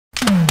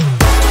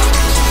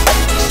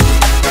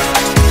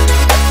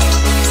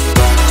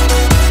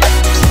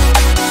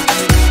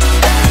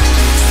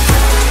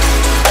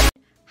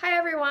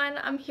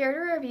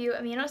here to review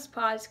Amino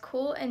Spa's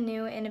cool and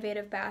new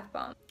innovative bath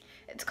bomb.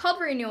 It's called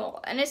Renewal,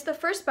 and it's the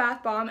first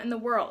bath bomb in the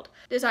world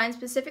designed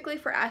specifically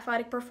for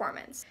athletic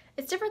performance.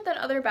 It's different than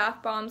other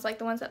bath bombs like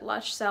the ones that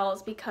Lush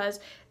sells because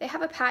they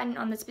have a patent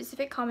on the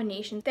specific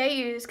combination they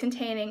use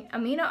containing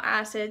amino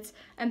acids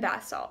and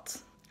bath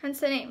salts, hence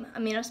the name,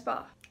 Amino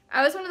Spa.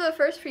 I was one of the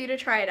first for you to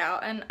try it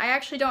out, and I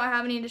actually don't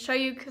have any to show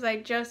you because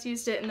I just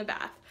used it in the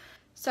bath.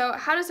 So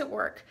how does it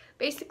work?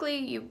 Basically,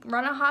 you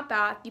run a hot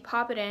bath, you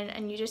pop it in,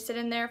 and you just sit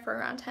in there for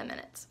around 10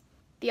 minutes.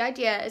 The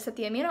idea is that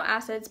the amino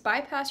acids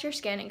bypass your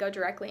skin and go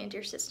directly into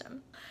your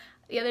system.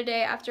 The other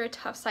day, after a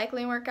tough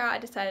cycling workout, I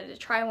decided to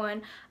try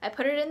one. I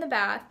put it in the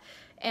bath,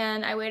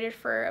 and I waited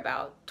for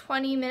about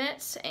 20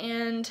 minutes,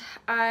 and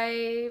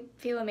I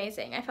feel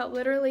amazing. I felt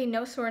literally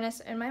no soreness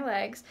in my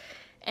legs,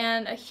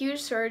 and a huge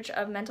surge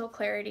of mental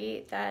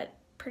clarity that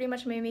pretty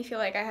much made me feel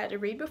like I had to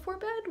read before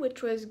bed,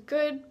 which was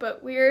good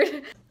but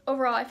weird.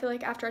 Overall, I feel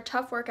like after a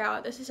tough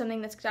workout, this is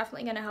something that's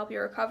definitely going to help you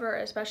recover,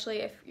 especially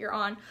if you're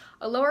on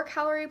a lower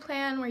calorie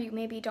plan where you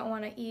maybe don't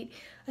want to eat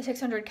a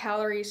 600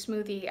 calorie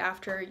smoothie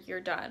after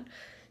you're done.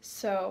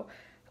 So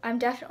I'm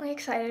definitely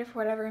excited for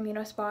whatever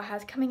Amino Spa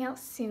has coming out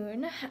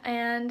soon,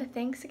 and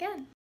thanks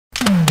again.